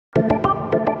My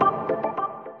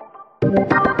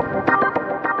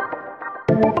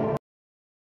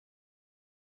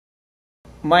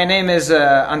name is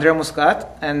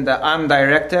Muscat, and I'm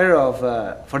director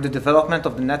for the development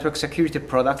of the network security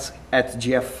products at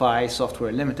GFI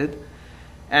Software Limited.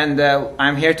 And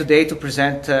I'm here today to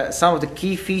present some of the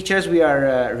key features we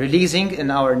are releasing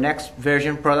in our next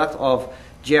version product of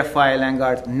GFI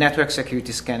LANguard Network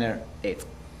Security Scanner 8.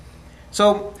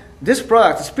 So this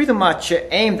product is pretty much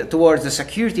aimed towards the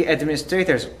security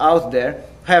administrators out there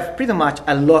who have pretty much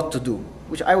a lot to do,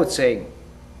 which I would say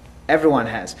everyone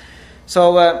has.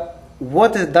 So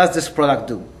what does this product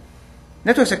do?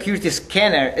 Network Security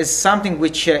Scanner is something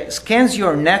which scans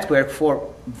your network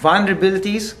for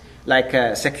vulnerabilities, like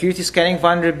security scanning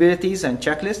vulnerabilities and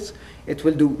checklists. It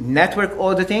will do network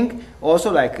auditing,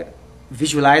 also like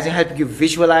visualizing, helping you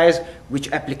visualize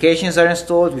which applications are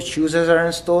installed, which users are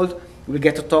installed. We'll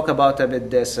get to talk about a bit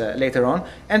this later on.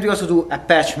 And we also do a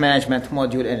patch management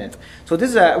module in it. So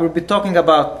this we'll be talking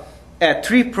about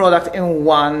 3 products in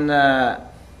one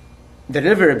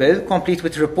deliverable, complete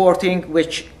with reporting,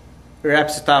 which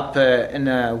wraps it up in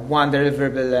one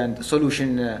deliverable and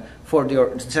solution for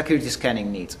your security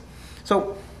scanning needs.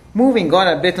 So moving on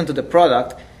a bit into the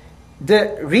product,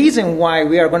 the reason why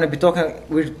we are going to be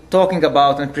talking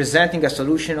about and presenting a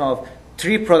solution of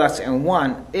 3 products in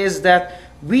one is that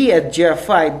we at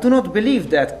GFI do not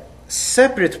believe that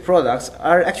separate products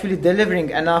are actually delivering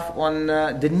enough on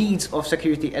the needs of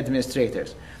security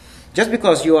administrators. Just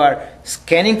because you are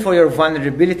scanning for your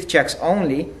vulnerability checks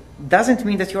only doesn't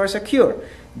mean that you are secure.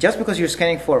 Just because you're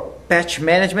scanning for patch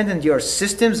management and your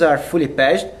systems are fully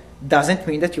patched doesn't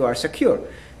mean that you are secure.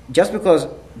 Just because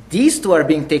these two are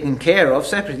being taken care of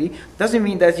separately doesn't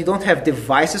mean that you don't have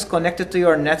devices connected to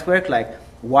your network, like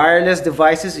wireless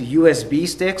devices, USB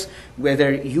sticks,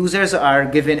 whether users are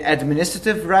given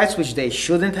administrative rights which they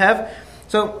shouldn't have.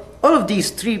 So all of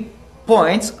these 3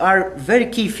 points are very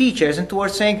key features and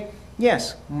towards saying,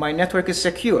 yes, my network is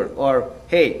secure, or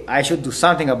hey, I should do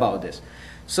something about this.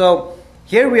 So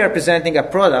here we are presenting a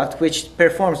product which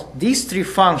performs these 3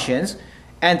 functions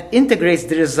and integrates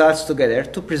the results together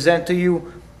to present to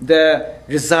you the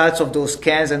results of those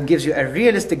scans and gives you a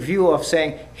realistic view of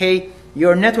saying, hey,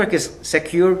 your network is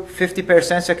secure,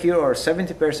 50% secure or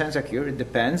 70% secure, it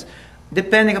depends,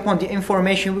 depending upon the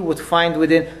information we would find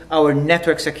within our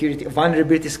network security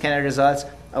vulnerability scanner results,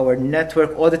 our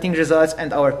network auditing results,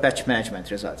 and our patch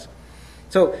management results.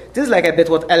 So this is like a bit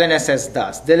what LNSS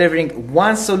does, delivering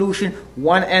one solution,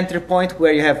 one entry point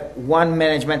where you have one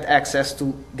management access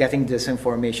to getting this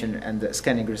information and the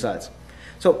scanning results.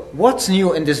 So what's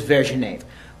new in this version 8?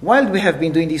 While we have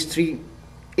been doing these 3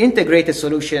 integrated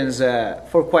solutions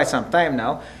for quite some time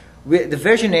now, the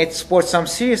version 8 supports some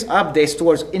serious updates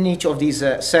towards in each of these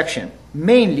sections,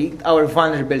 mainly our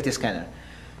vulnerability scanner.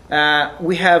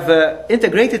 We have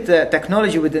integrated the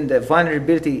technology within the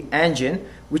vulnerability engine,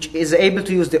 which is able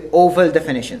to use the OVAL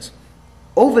definitions.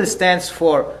 OVAL stands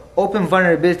for Open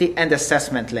Vulnerability and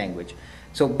Assessment Language.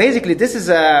 So basically this is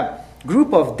a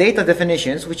group of data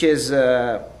definitions which is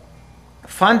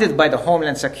funded by the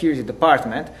Homeland Security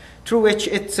Department, through which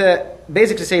it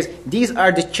basically says, these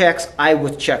are the checks I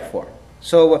would check for.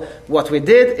 So what we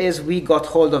did is we got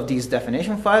hold of these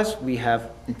definition files, we have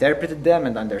interpreted them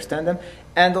and understand them,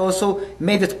 and also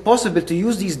made it possible to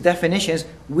use these definitions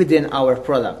within our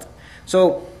product.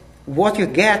 So what you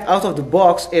get out of the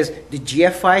box is the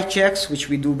GFI checks, which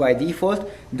we do by default,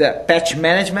 the patch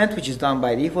management, which is done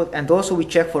by default, and also we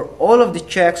check for all of the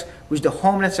checks which the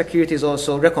Homeland Security is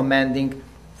also recommending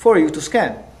for you to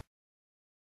scan.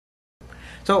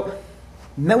 So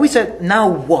now we said, now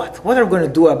what? What are we going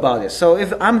to do about this? So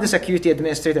if I'm the security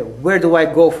administrator, where do I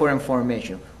go for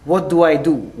information? What do I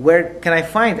do? Where can I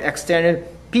find external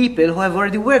people who have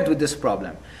already worked with this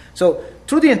problem? So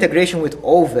through the integration with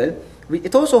OVAL,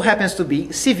 it also happens to be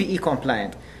CVE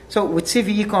compliant. So with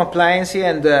CVE compliancy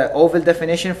and the OVAL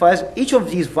definition files, each of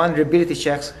these vulnerability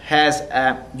checks has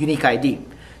a unique ID.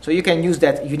 So you can use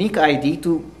that unique ID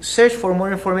to search for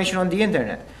more information on the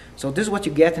internet. So this is what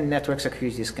you get in Network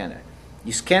Security Scanner.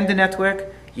 You scan the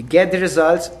network, you get the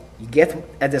results, you get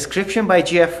a description by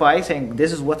GFI saying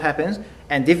this is what happens,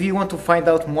 and if you want to find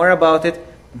out more about it,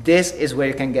 this is where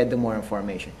you can get the more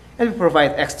information. And we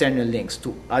provide external links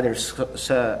to other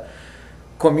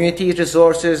community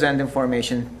resources and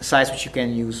information sites which you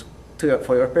can use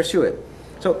for your pursuit.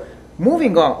 So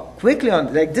moving on quickly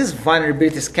on like this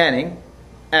vulnerability scanning,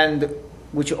 and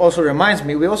which also reminds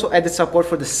me, we also added support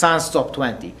for the SANS Top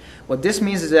 20. What this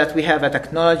means is that we have a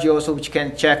technology also which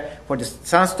can check for the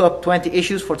SANS Top 20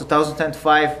 issues for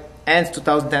 2005 and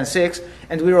 2006,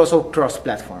 and we're also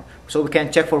cross-platform. So we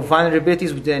can check for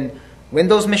vulnerabilities within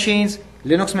Windows machines,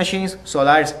 Linux machines,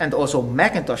 Solaris, and also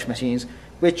Macintosh machines,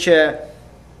 which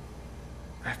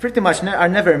pretty much are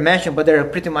never mentioned, but they're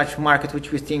pretty much market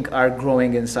which we think are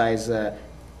growing in size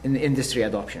in industry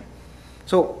adoption.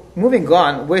 So moving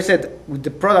on, we said the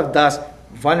product does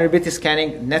vulnerability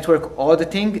scanning, network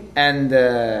auditing, and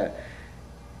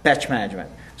patch management.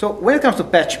 So when it comes to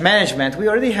patch management, we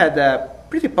already had a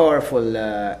pretty powerful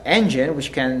engine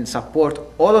which can support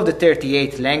all of the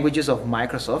 38 languages of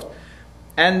Microsoft.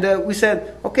 And we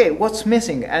said, okay, what's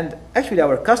missing? And actually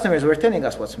our customers were telling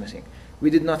us what's missing. We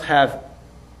did not have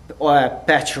a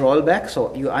patch rollback,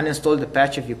 so you uninstall the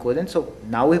patch if you couldn't. So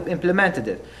now we've implemented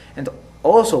it. And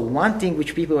also one thing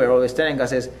which people were always telling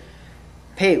us is,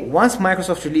 hey, once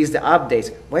Microsoft released the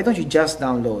updates, why don't you just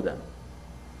download them?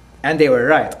 And they were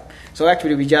right. So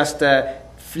actually we just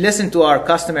listened to our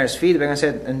customers' feedback and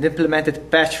said, and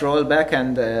implemented patch rollback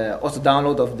and auto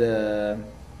download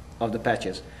of the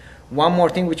patches. One more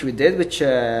thing which we did, which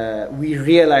we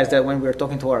realized that when we were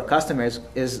talking to our customers,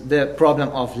 is the problem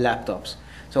of laptops.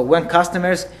 So when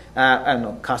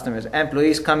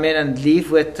employees come in and leave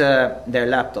with their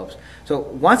laptops. So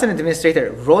once an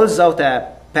administrator rolls out a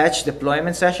patch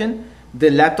deployment session, the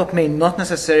laptop may not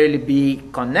necessarily be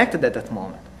connected at that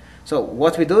moment. So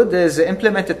what we do is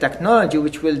implement a technology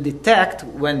which will detect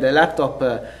when the laptop,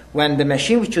 when the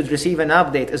machine which should receive an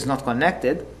update is not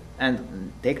connected,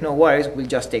 and take no worries, we'll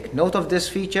just take note of this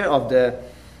feature of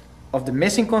the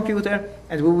missing computer,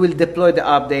 and we will deploy the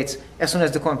updates as soon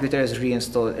as the computer is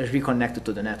reinstalled, is reconnected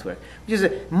to the network, which is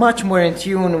much more in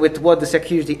tune with what the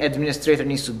security administrator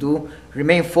needs to do,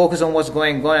 remain focused on what's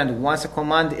going on, and once a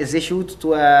command is issued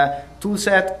to a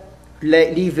toolset,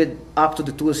 leave it up to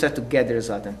the toolset to get the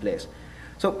result in place.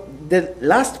 So the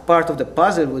last part of the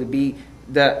puzzle would be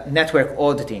the network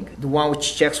auditing, the one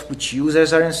which checks which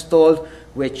users are installed,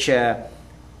 which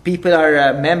people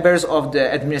are members of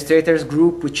the administrators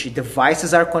group, which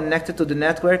devices are connected to the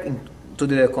network, to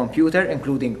the computer,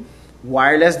 including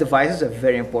wireless devices, a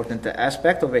very important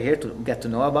aspect over here to get to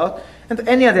know about, and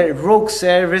any other rogue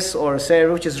service or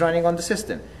server which is running on the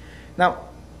system. Now,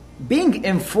 being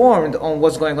informed on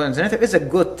what's going on in the network is a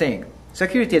good thing.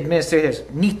 Security administrators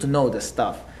need to know this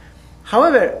stuff.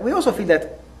 However, we also feel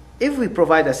that if we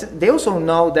provide they also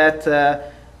know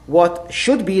that what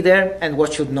should be there and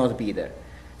what should not be there.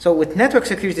 So with Network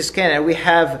Security Scanner, we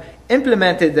have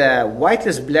implemented a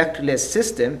whitelist blacklist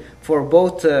system for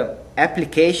both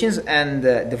applications and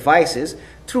devices,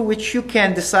 through which you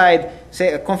can decide,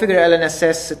 say, configure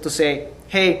LNSS to say,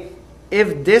 hey,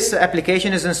 if this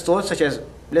application is installed, such as,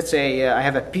 let's say, I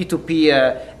have a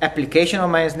P2P application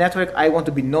on my network, I want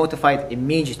to be notified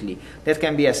immediately. That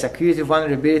can be a security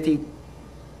vulnerability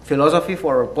philosophy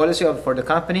for policy for the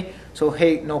company. So,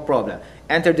 hey, no problem.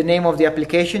 Enter the name of the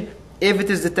application. If it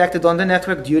is detected on the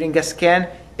network during a scan,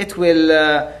 it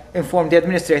will inform the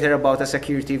administrator about a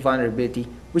security vulnerability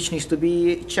which needs to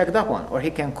be checked up on. Or he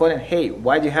can call and, hey,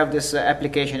 why do you have this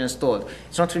application installed?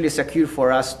 It's not really secure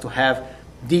for us to have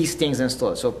these things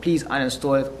installed, so please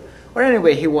uninstall it. Or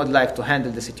anyway he would like to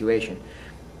handle the situation.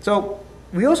 So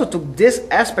we also took this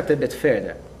aspect a bit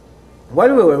further.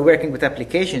 While we were working with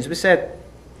applications, we said,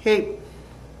 hey,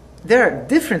 there are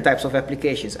different types of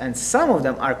applications, and some of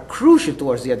them are crucial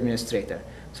towards the administrator.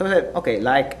 So that, okay,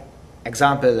 like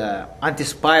example,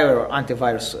 anti-spyware or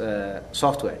antivirus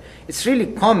software. It's really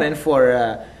common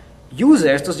for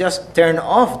users to just turn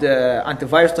off the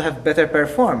antivirus to have better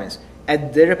performance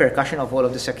at the repercussion of all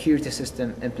of the security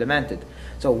system implemented.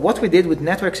 So what we did with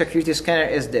Network Security Scanner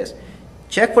is this.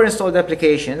 Check for installed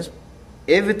applications.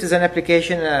 If it is an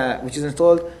application which is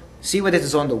installed, see whether it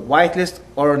is on the whitelist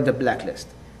or on the blacklist.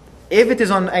 If it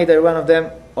is on either one of them,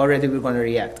 already we're going to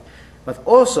react. But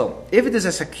also, if it is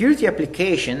a security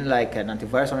application, like an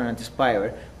antivirus or an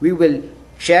anti-spyware, we will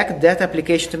check that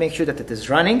application to make sure that it is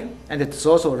running, and it is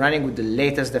also running with the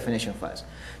latest definition files.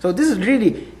 So this is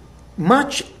really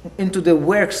much into the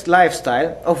works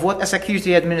lifestyle of what a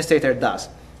security administrator does.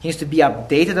 He needs to be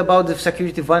updated about the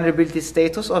security vulnerability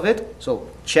status of it, so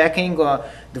checking the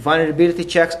vulnerability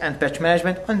checks and patch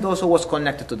management, and also what's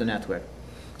connected to the network.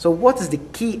 So what is the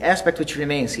key aspect which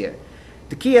remains here?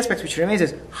 The key aspect which remains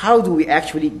is how do we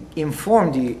actually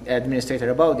inform the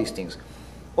administrator about these things?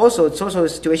 Also, it's also a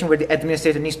situation where the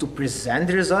administrator needs to present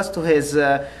the results to his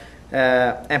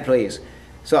employees.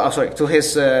 So, to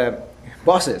his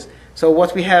bosses. So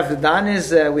what we have done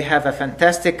is we have a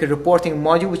fantastic reporting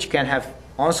module which can have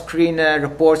on-screen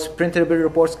reports, printable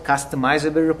reports,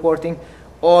 customizable reporting,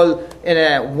 all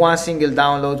in one single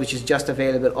download, which is just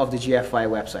available off the GFI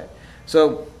website.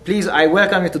 So please, I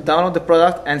welcome you to download the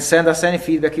product and send us any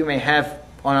feedback you may have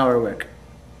on our work.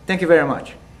 Thank you very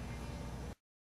much.